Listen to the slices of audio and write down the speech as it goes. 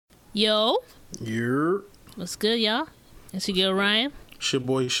Yo, You're what's good, y'all? It's your girl Ryan. it's your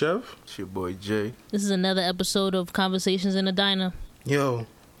boy Chef. It's your boy Jay. This is another episode of Conversations in a Diner. Yo,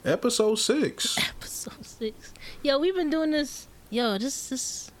 episode 6. Episode 6. Yo, we've been doing this. Yo,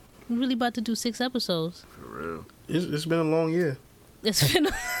 this we're really about to do 6 episodes. For real. It's been a long year. It's been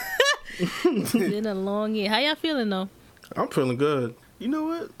it's been a long year. How y'all feeling though? I'm feeling good. You know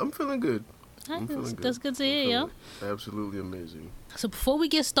what? I'm feeling good. Alright, I'm feeling good. That's good to hear, I'm yo. feeling absolutely amazing. So before we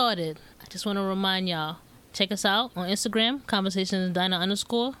get started, I just want to remind y'all, check us out on Instagram, Conversations in a Diner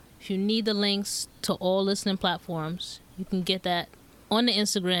 _. If you need the links to all listening platforms, you can get that on the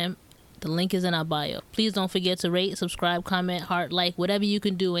Instagram. The link is in our bio. Please don't forget to rate, subscribe, comment, heart, like, whatever you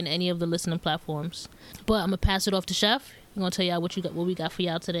can do in any of the listening platforms. But I'm gonna pass it off to Chef. He's gonna tell y'all what we got for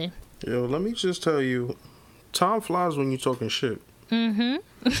y'all today. Yo, let me just tell you, time flies when you're talking shit.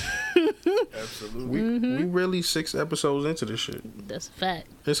 Absolutely. We really 6 episodes into this shit. That's a fact.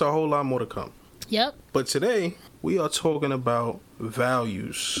 It's a whole lot more to come. Yep. But today, we are talking about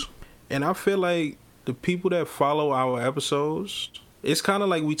values. And I feel like the people that follow our episodes, it's kind of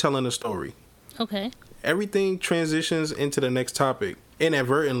like we telling a story. Okay. Everything transitions into the next topic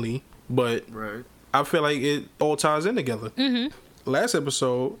inadvertently, but Right. I feel like it all ties in together. Last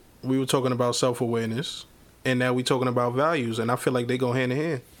episode, we were talking about self-awareness, and now we talking about values, and I feel like they go hand in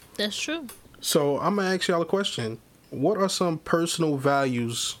hand. That's true. So I'm going to ask y'all a question. What are some personal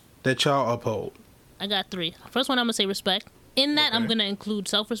values that y'all uphold? I got 3. First one, I'm gonna say respect. In that, I'm Okay. gonna include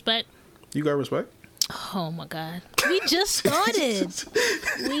self-respect. You got respect? Oh my God. We just started.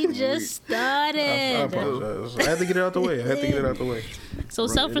 We just I started. apologize. I had to get it out the way. So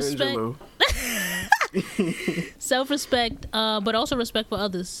Ryan self-respect, Angelo. but also respect for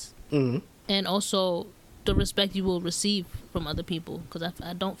others. Hmm. And also the respect you will receive from other people. Because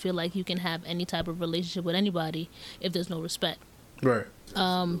I don't feel like you can have any type of relationship with anybody if there's no respect. Right.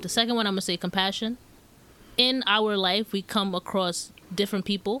 The second one, I'm going to say compassion. In our life, we come across different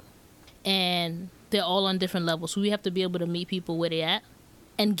people, and they're all on different levels. So we have to be able to meet people where they're at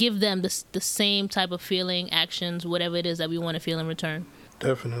and give them the same type of feeling, actions, whatever it is that we want to feel in return.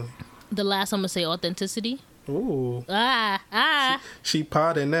 Definitely. The last, I'm going to say authenticity. Ooh. She She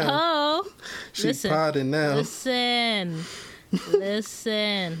potting now. Oh. She Listen. potting now. Listen.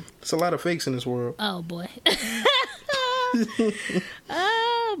 It's a lot of fakes in this world. Oh, boy.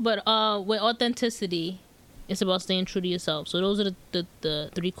 But with authenticity, it's about staying true to yourself. So those are the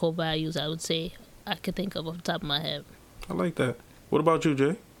 3 core values I would say I could think of off the top of my head. I like that. What about you,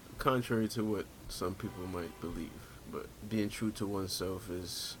 Jay? Contrary to what some people might believe, but being true to oneself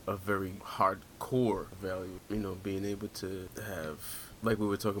is a very hardcore value. You know, being able to have, like we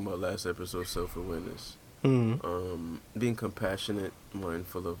were talking about last episode, self-awareness. Being compassionate,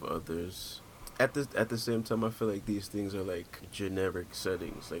 mindful of others. At the same time, I feel like these things are like generic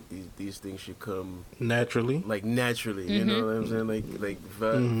settings. Like these things should come Naturally. like naturally. You know what I'm saying? Like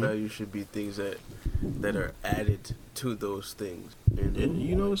value should be things that are added to those things.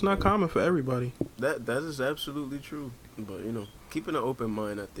 You know, it's not common for everybody. That is absolutely true. But you know, keeping an open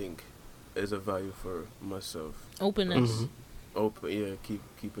mind, I think, is a value for myself. Openness.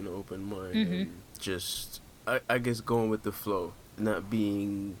 Keeping an open mind and just I guess going with the flow. Not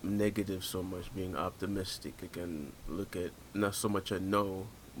being negative so much, being optimistic. Again, look at not so much a no,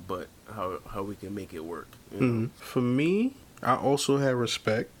 but how we can make it work. You know? For me, I also have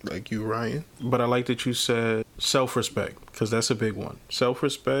respect, like you, Ryan. But I like that you said self-respect, because that's a big one.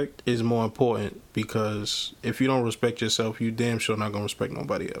 Self-respect is more important, because if you don't respect yourself, you damn sure not going to respect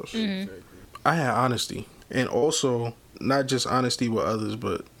nobody else. Exactly. I had honesty. And also, not just honesty with others,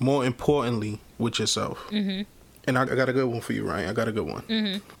 but more importantly, with yourself. And I got a good one for you, Ryan. I got a good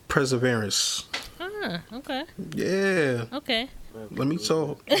one. Perseverance. Okay. Yeah. Okay. Let me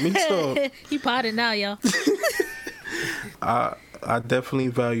talk. He potted now, y'all. I definitely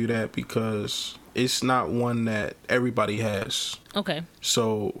value that because it's not one that everybody has. Okay.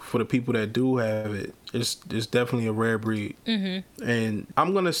 So for the people that do have it, it's definitely a rare breed. And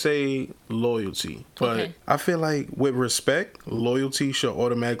I'm going to say loyalty. But Okay. I feel like with respect, loyalty should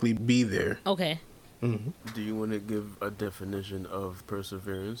automatically be there. Okay. Do you want to give a definition of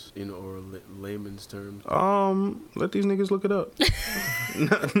perseverance, you know, or layman's terms? Let these niggas look it up.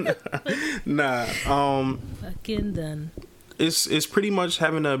 Nah. Fucking done. It's pretty much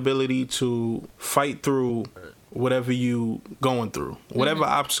having the ability to fight through whatever you going through. Whatever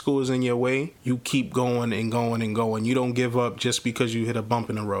obstacle is in your way, you keep going and going and going. You don't give up just because you hit a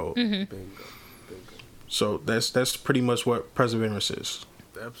bump in the road. Bingo. So that's pretty much what perseverance is.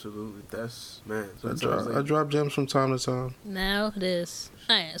 Absolutely. That's, man. I drop gems from time to time. Now this.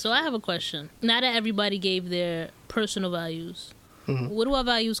 Alright, so I have a question. Now that everybody gave their personal values, Where do our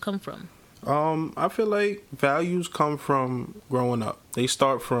values come from? I feel like values come from growing up. They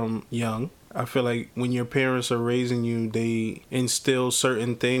start from young. I feel like when your parents are raising you, they instill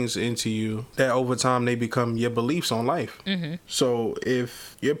certain things into you that over time they become your beliefs on life. So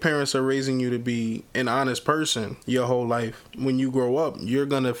if your parents are raising you to be an honest person your whole life, when you grow up, you're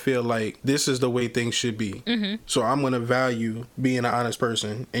going to feel like this is the way things should be. So I'm going to value being an honest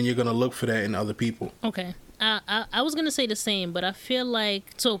person, and you're going to look for that in other people. Okay. I was going to say the same, but I feel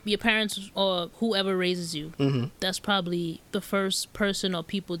like, so your parents or whoever raises you, that's probably the first person or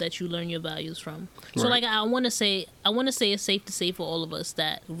people that you learn your values from. So Right. like, I want to say it's safe to say for all of us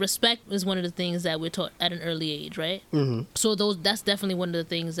that respect is one of the things that we're taught at an early age, right? So that's definitely one of the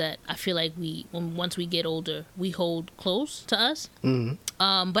things that I feel like once we get older, we hold close to us.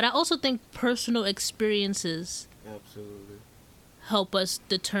 But I also think personal experiences Absolutely. help us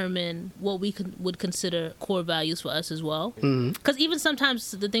determine what we would consider core values for us as well. Because even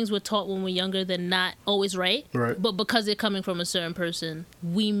sometimes the things we're taught when we're younger, they're not always right. Right. But because they're coming from a certain person,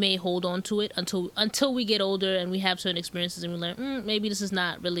 we may hold on to it until we get older and we have certain experiences and we learn, maybe this is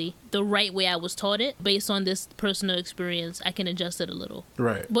not really the right way I was taught it. Based on this personal experience, I can adjust it a little.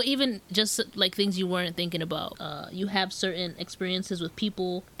 Right. But even just like things you weren't thinking about, you have certain experiences with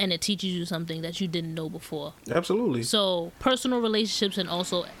people and it teaches you something that you didn't know before. Absolutely. So personal relationships and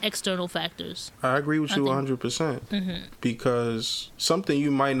also external factors. I agree with you 100%. Because something you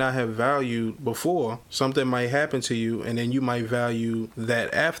might not have valued before, something might happen to you, and then you might value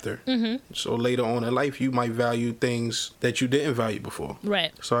that after. So later on in life, you might value things that you didn't value before.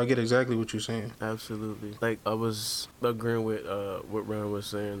 Right. So I get exactly what you're saying. Absolutely. Like, I was agreeing with what Ryan was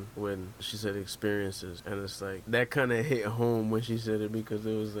saying when she said experiences, and it's like that kind of hit home when she said it, because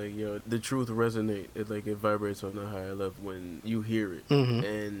it was like, yo, the truth resonate. It vibrates on a higher level when you hear it.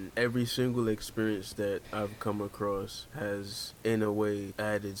 And every single experience that I've come across has in a way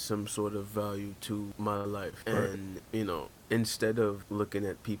added some sort of value to my life. And instead of looking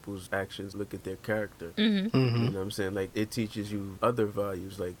at people's actions, look at their character. You know what I'm saying? Like, it teaches you other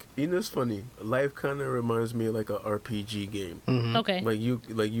values. Like, it's funny. Life kind of reminds me of like a RPG game. Okay. Like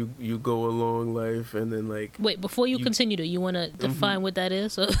you go along life, and then like. Wait, before you continue, do you want to define what that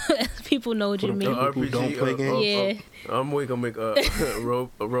is so people know what you For the mean? people who don't play games? Yeah. I'm gonna make a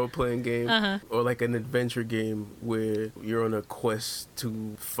role playing game, or like an adventure game where you're on a quest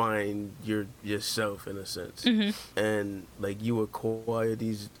to find yourself in a sense, and like you acquire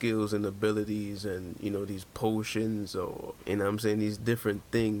these skills and abilities, and these potions, or I'm saying these different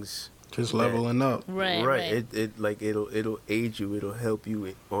things. Just leveling up. Right. It'll aid you. It'll help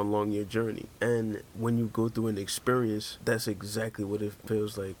you along your journey. And when you go through an experience, that's exactly what it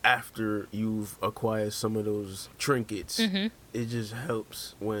feels like after you've acquired some of those trinkets. It just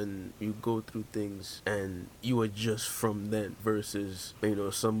helps when you go through things and you adjust from then versus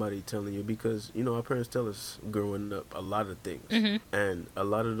somebody telling you, because our parents tell us growing up a lot of things, and a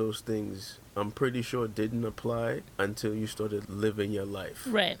lot of those things I'm pretty sure didn't apply until you started living your life,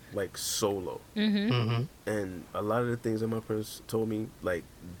 Right. like solo. And a lot of the things that my parents told me, like,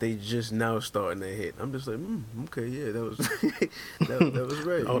 they just now starting to hit. I'm just like, okay, yeah, that was that was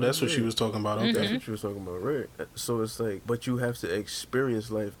right. Oh, that's what she was talking about. Okay. That's what she was talking about, right? So it's like, but you have to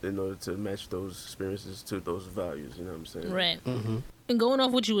experience life in order to match those experiences to those values. You know what I'm saying? Right. And going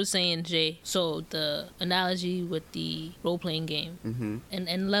off what you were saying, Jay, so the analogy with the role-playing game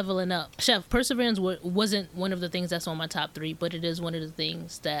and leveling up. Chef, perseverance wasn't one of the things that's on my top 3, but it is one of the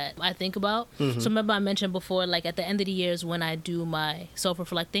things that I think about. So remember I mentioned before, like at the end of the years when I do my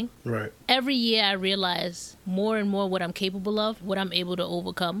self-reflecting, Right. every year I realize more and more what I'm capable of, what I'm able to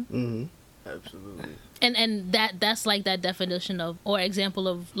overcome. Absolutely. And that's like that definition of, or example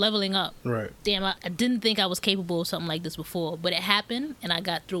of leveling up. Right. Damn, I didn't think I was capable of something like this before, but it happened and I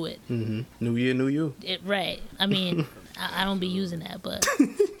got through it. New year, new you. Right. I mean, I don't be using that, but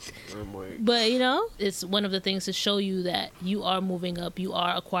it's one of the things to show you that you are moving up, you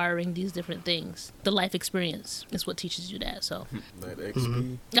are acquiring these different things. The life experience is what teaches you that. So That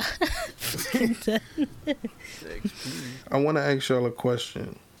XP. XP. I want to ask y'all a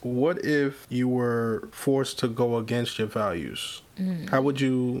question. What if you were forced to go against your values? How would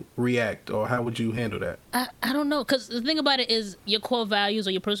you react, or how would you handle that? I don't know, because the thing about it is your core values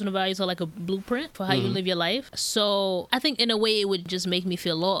or your personal values are like a blueprint for how you live your life. So I think in a way it would just make me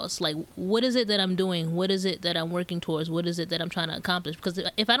feel lost. Like, what is it that I'm doing? What is it that I'm working towards? What is it that I'm trying to accomplish? Because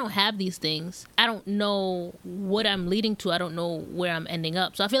if I don't have these things, I don't know what I'm leading to. I don't know where I'm ending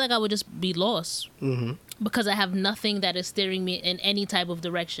up. So I feel like I would just be lost. Because I have nothing that is steering me in any type of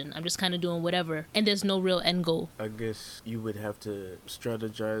direction. I'm just kind of doing whatever. And there's no real end goal. I guess you would have to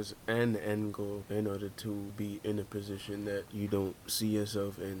strategize an end goal in order to be in a position that you don't see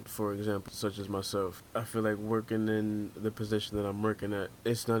yourself in. For example, such as myself, I feel like working in the position that I'm working at,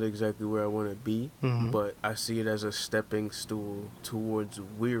 it's not exactly where I want to be, but I see it as a stepping stool towards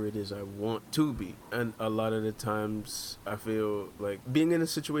where it is I want to be. And a lot of the times I feel like being in a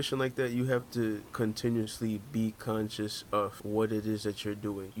situation like that, you have to continuously be conscious of what it is that you're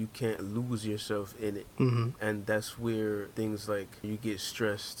doing. You can't lose yourself in it. And that's where things like you get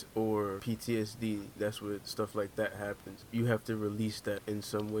stressed or PTSD, that's where stuff like that happens. You have to release that in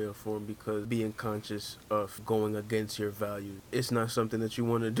some way or form, because being conscious of going against your values, it's not something that you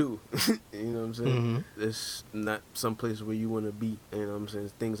want to do. You know what I'm saying? It's not some place where you want to be. You know what I'm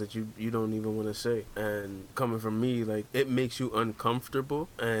saying? Things that you don't even want to say. And coming from me, like, it makes you uncomfortable,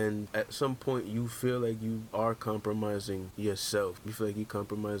 and at some point you feel like you are compromising yourself. You feel like you're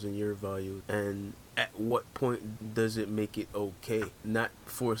compromising your value. And at what point does it make it okay? Not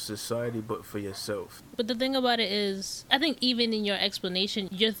for society, but for yourself. But the thing about it is, I think even in your explanation,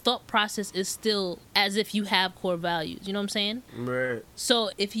 your thought process is still as if you have core values. You know what I'm saying? Right.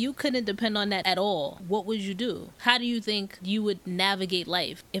 So if you couldn't depend on that at all, what would you do? How do you think you would navigate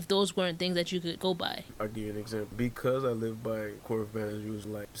life if those weren't things that you could go by? I'll give you an example. Because I live by core values,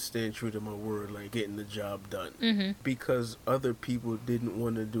 like staying true to my word, like getting the job done. Because other people didn't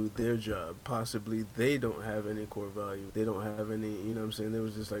want to do their job, possibly they don't have any core value. They don't have any, you know what I'm saying? They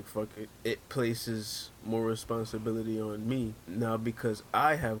was just like, fuck it. It places more responsibility on me now because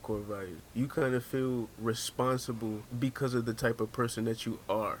I have core values. You kind of feel responsible because of the type of person that you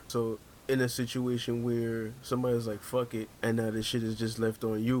are. So in a situation where somebody's like, fuck it, and now this shit is just left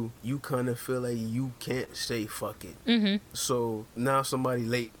on you, you kind of feel like you can't say fuck it. So now somebody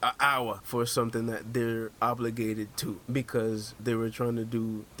late an hour for something that they're obligated to because they were trying to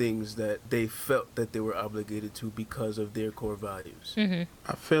do things that they felt that they were obligated to because of their core values.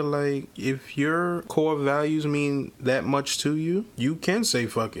 I feel like if your core values mean that much to you, you can say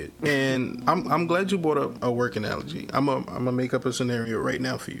fuck it. And I'm glad you brought up a work analogy. I'm gonna make up a scenario right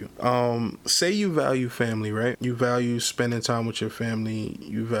now for you. Say you value family, right? You value spending time with your family.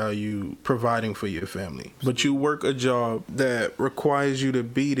 You value providing for your family. But you work a job that requires you to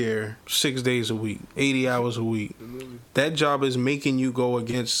be there 6 days a week, 80 hours a week. That job is making you go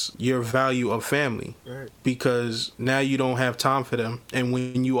against your value of family. Right. Because now you don't have time for them. And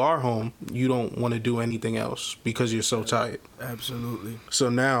when you are home, you don't want to do anything else because you're so tired. Absolutely. So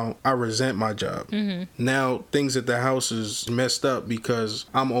now I resent my job. Now things at the house is messed up because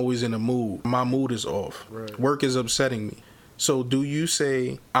I'm always in a mood. My mood is off. Right. Work is upsetting me. So do you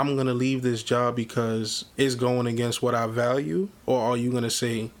say, I'm going to leave this job because it's going against what I value? Or are you going to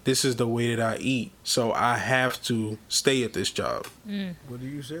say, this is the way that I eat, so I have to stay at this job? What do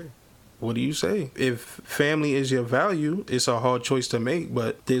you say? What do you say? If family is your value, it's a hard choice to make,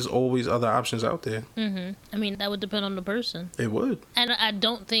 but there's always other options out there. I mean, that would depend on the person. It would. And I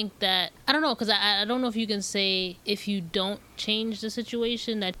don't think that, I don't know, because I don't know if you can say if you don't change the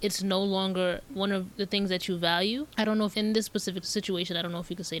situation that it's no longer one of the things that you value. I don't know if in this specific situation, I don't know if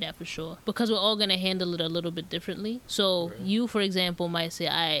you can say that for sure, because we're all going to handle it a little bit differently. So you, for example, might say,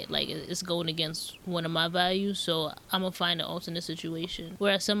 it's going against one of my values, so I'm going to find an alternate situation.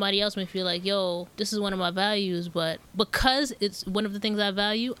 Whereas somebody else may feel like, yo, this is one of my values, but because it's one of the things I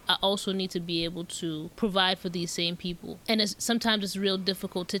value, I also need to be able to provide for these same people. And sometimes it's real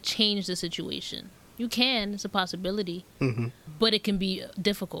difficult to change the situation. You can, it's a possibility, but it can be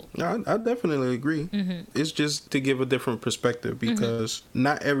difficult. I definitely agree. It's just to give a different perspective because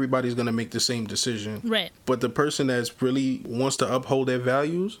not everybody's going to make the same decision. Right. But the person that's really wants to uphold their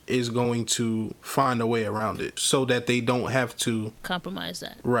values is going to find a way around it so that they don't have to compromise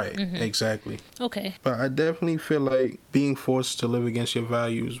that. Right, exactly. Okay. But I definitely feel like being forced to live against your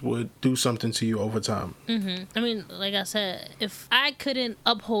values would do something to you over time. I mean, like I said, if I couldn't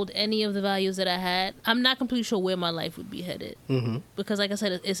uphold any of the values that I had, I'm not completely sure where my life would be headed. Because like I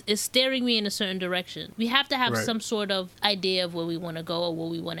said, it's steering me in a certain direction. We have to have some sort of idea of where we want to go or where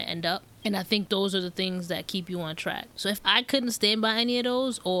we want to end up. And I think those are the things that keep you on track. So if I couldn't stand by any of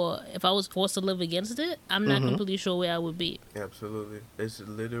those, or if I was forced to live against it, I'm not completely sure where I would be. Absolutely. It's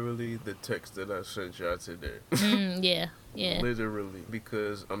literally the text that I sent y'all today. Yeah. Literally,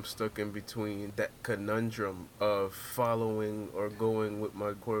 because I'm stuck in between that conundrum of following or going with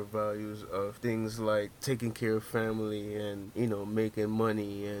my core values of things like taking care of family and, making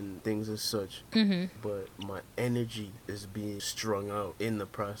money and things as such. But my energy is being strung out in the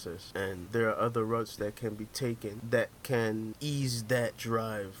process. And there are other routes that can be taken that can ease that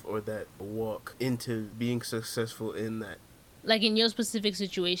drive or that walk into being successful in that. Like in your specific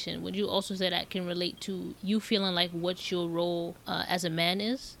situation, would you also say that can relate to you feeling like what your role as a man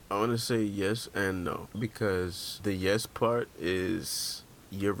is? I want to say yes and no, because the yes part is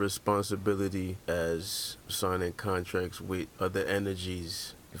your responsibility as signing contracts with other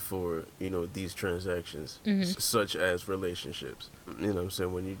energies for, these transactions, such as relationships. You know what I'm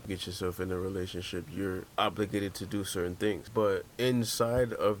saying? When you get yourself in a relationship, you're obligated to do certain things. But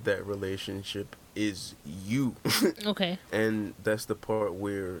inside of that relationship is you. Okay. And that's the part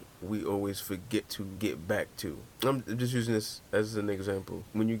where we always forget to get back to. I'm just using this as an example.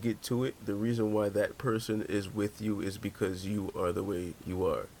 When you get to it, the reason why that person is with you is because you are the way you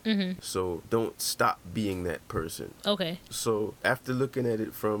are. So don't stop being that person. Okay. So after looking at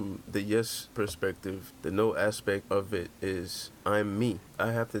it from the yes perspective, the no aspect of it is I'm me.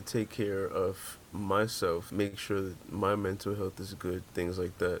 I have to take care of myself, make sure that my mental health is good, things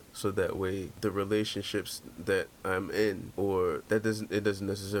like that, so that way the relationships that I'm in, or it doesn't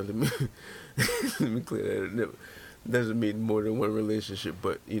necessarily mean let me clear that up. Doesn't mean more than one relationship,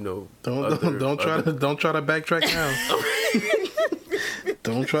 but don't try to backtrack now.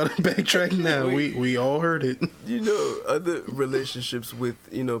 Don't try to backtrack now. We all heard it. Other relationships with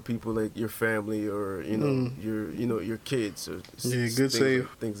people like your family, or your kids, or good save.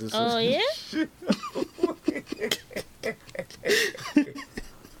 Things. Oh yeah.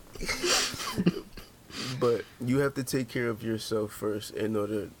 But you have to take care of yourself first in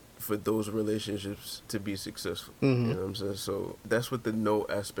order for those relationships to be successful. You know what I'm saying? So that's what the no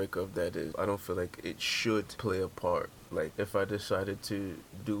aspect of that is. I don't feel like it should play a part. Like, if I decided to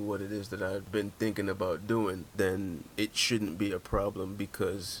do what it is that I've been thinking about doing, then it shouldn't be a problem,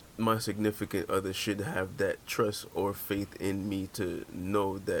 because my significant other should have that trust or faith in me to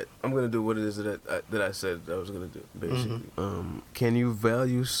know that I'm going to do what it is that I said I was going to do, basically. Can you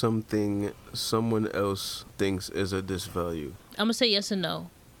value something someone else thinks is a disvalue? I'm going to say yes and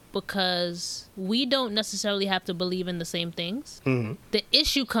no. Because we don't necessarily have to believe in the same things. The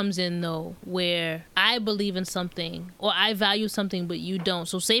issue comes in, though, where I believe in something or I value something but you don't.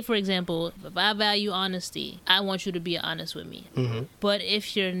 So say, for example, if I value honesty, I want you to be honest with me. But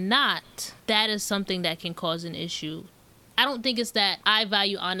if you're not, that is something that can cause an issue. I don't think it's that I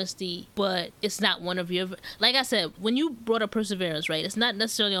value honesty, but it's not one of your... Like I said, when you brought up perseverance, right, it's not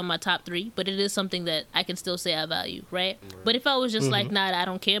necessarily on my top 3, but it is something that I can still say I value, right? But if I was just like, nah, I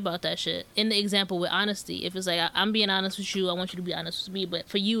don't care about that shit. In the example with honesty, if it's like, I'm being honest with you, I want you to be honest with me, but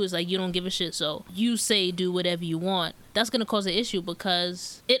for you, it's like, you don't give a shit, so you say do whatever you want. That's going to cause an issue,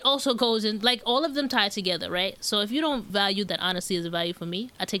 because it also goes in, like, all of them tie together, right? So if you don't value that honesty is a value for me,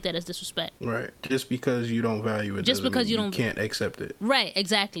 I take that as disrespect. Right. Just because you don't value it, just because you can't accept it. Right,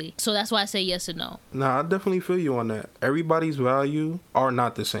 exactly. So that's why I say yes and no. Nah, I definitely feel you on that. Everybody's value are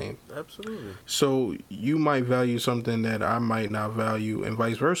not the same. Absolutely. So you might value something that I might not value, and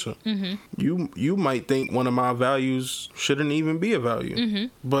vice versa. You might think one of my values shouldn't even be a value.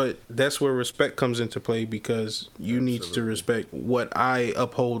 But that's where respect comes into play, because you need to respect what I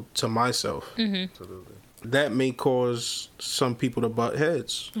uphold to myself. Absolutely. That may cause some people to butt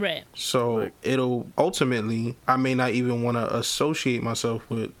heads. Right. So it'll ultimately, I may not even want to associate myself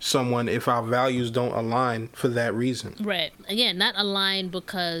with someone if our values don't align for that reason. Right. Again, not aligned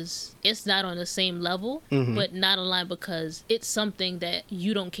because it's not on the same level, but not aligned because it's something that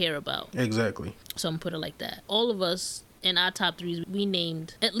you don't care about. Exactly. So I'm put it like that. All of us in our top 3s, we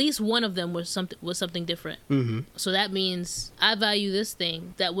named at least one of them was something different. So that means I value this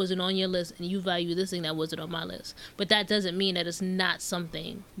thing that wasn't on your list, and you value this thing that wasn't on my list. But that doesn't mean that it's not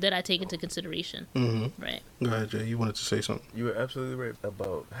something that I take into consideration. Right. Go ahead, Jay. You wanted to say something. You were absolutely right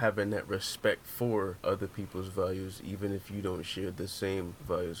about having that respect for other people's values, even if you don't share the same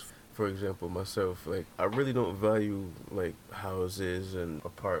values. For example, myself, like, I really don't value, like, houses and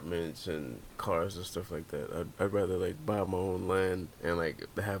apartments and cars and stuff like that. I'd rather, like, buy my own land and, like,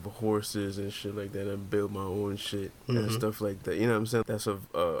 have horses and shit like that and build my own shit and stuff like that. You know what I'm saying? That's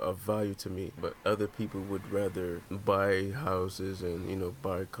a value to me. But other people would rather buy houses and,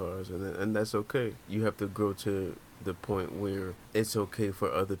 buy cars, and that's okay. You have to grow to the point where it's okay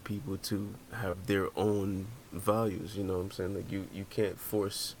for other people to have their own values, you know what I'm saying? Like, you can't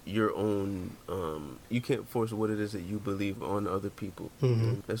force your own you can't force what it is that you believe on other people.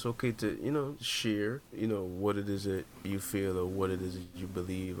 It's okay to share what it is that you feel or what it is that you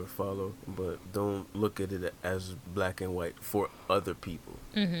believe or follow, but don't look at it as black and white for other people.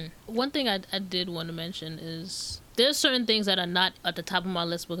 One thing I did want to mention is There's certain things that are not at the top of my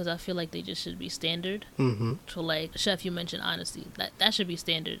list because I feel like they just should be standard. Mm-hmm. So like, Chef, you mentioned honesty. That should be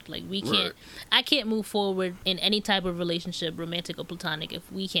standard. Like, we can't, Right. I can't move forward in any type of relationship, romantic or platonic,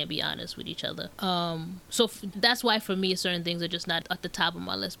 if we can't be honest with each other. So that's why for me, certain things are just not at the top of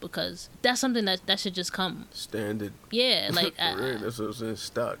my list because that's something that should just come. Standard. Yeah, like Right, that's what I'm saying.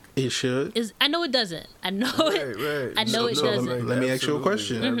 Stock. It should. I know it doesn't. I know Right, it. right. I know it doesn't. Let me ask you a Absolutely,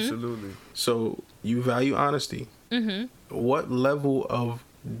 question. Absolutely. So you value honesty. Mm-hmm. What level of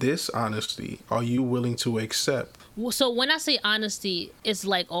dishonesty are you willing to accept? Well, so when I say honesty, it's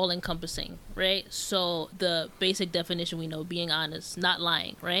like all encompassing, right? So the basic definition we know, being honest, not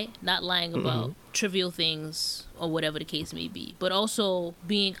lying, right? Not lying about trivial things or whatever the case may be, but also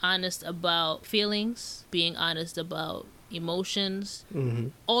being honest about feelings, being honest about emotions,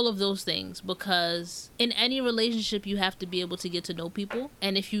 all of those things, because in any relationship you have to be able to get to know people,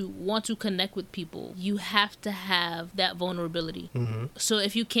 and if you want to connect with people you have to have that vulnerability. So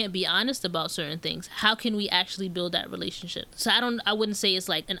if you can't be honest about certain things, how can we actually build that relationship? So I wouldn't say it's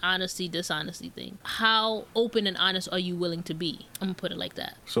like an honesty dishonesty thing. How open and honest are you willing to be? I'm gonna put it like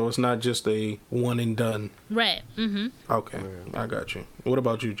that. So it's not just a one and done. Right. Okay, I got you. What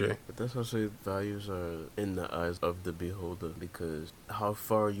about you, Jay? But that's how I say values are in the eyes of the beholder, because how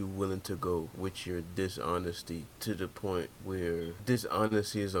far are you willing to go with your dishonesty to the point where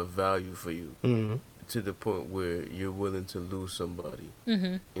dishonesty is of value for you? Mm-hmm. To the point where you're willing to lose somebody.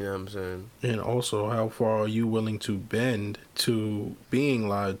 Mm-hmm. You know what I'm saying? And also, how far are you willing to bend to being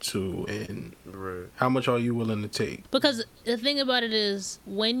lied to, and Right. how much are you willing to take? Because the thing about it is,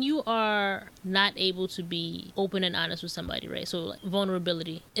 when you are not able to be open and honest with somebody, right? So like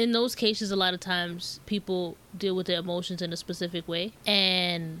vulnerability. In those cases, a lot of times people deal with their emotions in a specific way,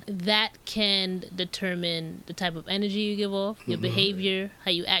 and that can determine the type of energy you give off, your behavior,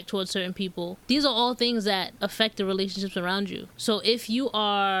 how you act towards certain people. These are all things that affect the relationships around you. So if you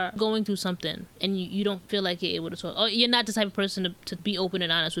are going through something and you don't feel like you're able to talk, or you're not the type of person to be open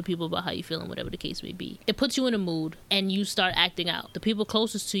and honest with people about how you feel and whatever the case may be, it puts you in a mood and you start acting out. The people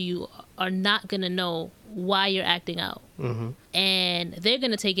closest to you are not going to know why you're acting out. And they're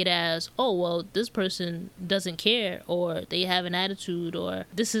going to take it as, oh, well, this person doesn't care, or they have an attitude, or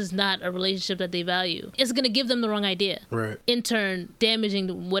this is not a relationship that they value. It's going to give them the wrong idea. Right. In turn,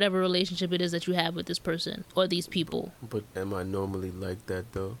 damaging whatever relationship it is that you have with this person or these people. But am I normally like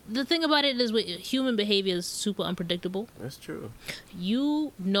that though? The thing about it is, with human behavior is super unpredictable. That's true.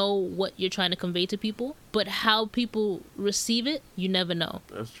 You know what you're trying to convey to people, but how people receive it, you never know.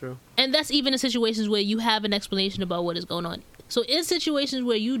 That's true. And that's even in situations where you have an explanation about what is going on. So in situations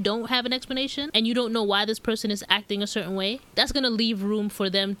where you don't have an explanation and you don't know why this person is acting a certain way, that's going to leave room for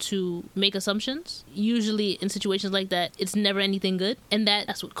them to make assumptions. Usually in situations like that, it's never anything good. And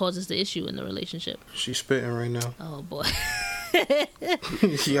that's what causes the issue in the relationship. She's spitting right now. Oh, boy.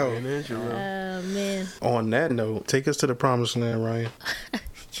 Yo, And Angela. Oh, man. on that note, take us to the promised land, Ryan.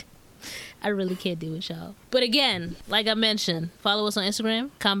 I really can't deal with y'all. But again, like I mentioned, follow us on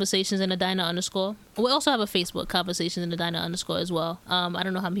Instagram, Conversations in the Diner _. We also have a Facebook, Conversations in the Diner _ as well. I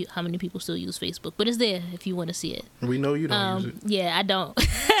don't know how many people still use Facebook, but it's there if you want to see it. We know you don't use it. Yeah, I don't.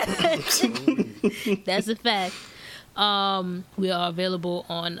 That's a fact. We are available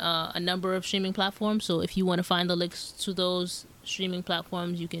on a number of streaming platforms, so if you want to find the links to those streaming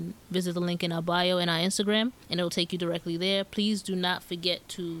platforms, you can visit the link in our bio and our Instagram, and it'll take you directly there. Please do not forget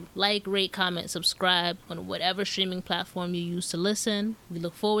to like, rate, comment, subscribe on whatever streaming platform you use to listen. We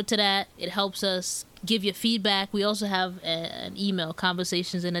look forward to that. It helps us give your feedback. We also have an email,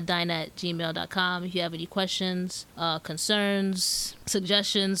 conversationsinthediner@gmail.com. If you have any questions, concerns,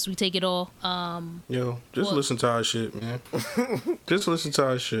 suggestions, we take it all. Yo, just Well- listen to our shit, man. Just listen to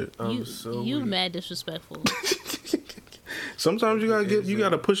our shit. You mad disrespectful. Sometimes you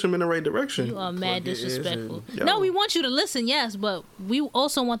gotta push them in the right direction. You are mad Plug your ears disrespectful. in. Yo. No, we want you to listen, yes, but we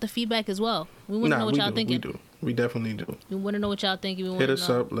also want the feedback as well. We want to know what y'all thinking. We do. We definitely do. We want to know what y'all thinking. We want Hit to us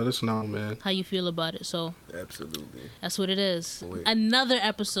know up. Let us know, man. how you feel about it. So Absolutely. that's what it is. Wait. Another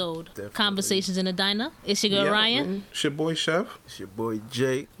episode, Definitely. Conversations in the Diner. It's your girl Yeah, Ryan. man. It's your boy Chef. It's your boy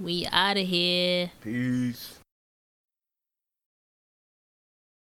Jake. We out of here. Peace.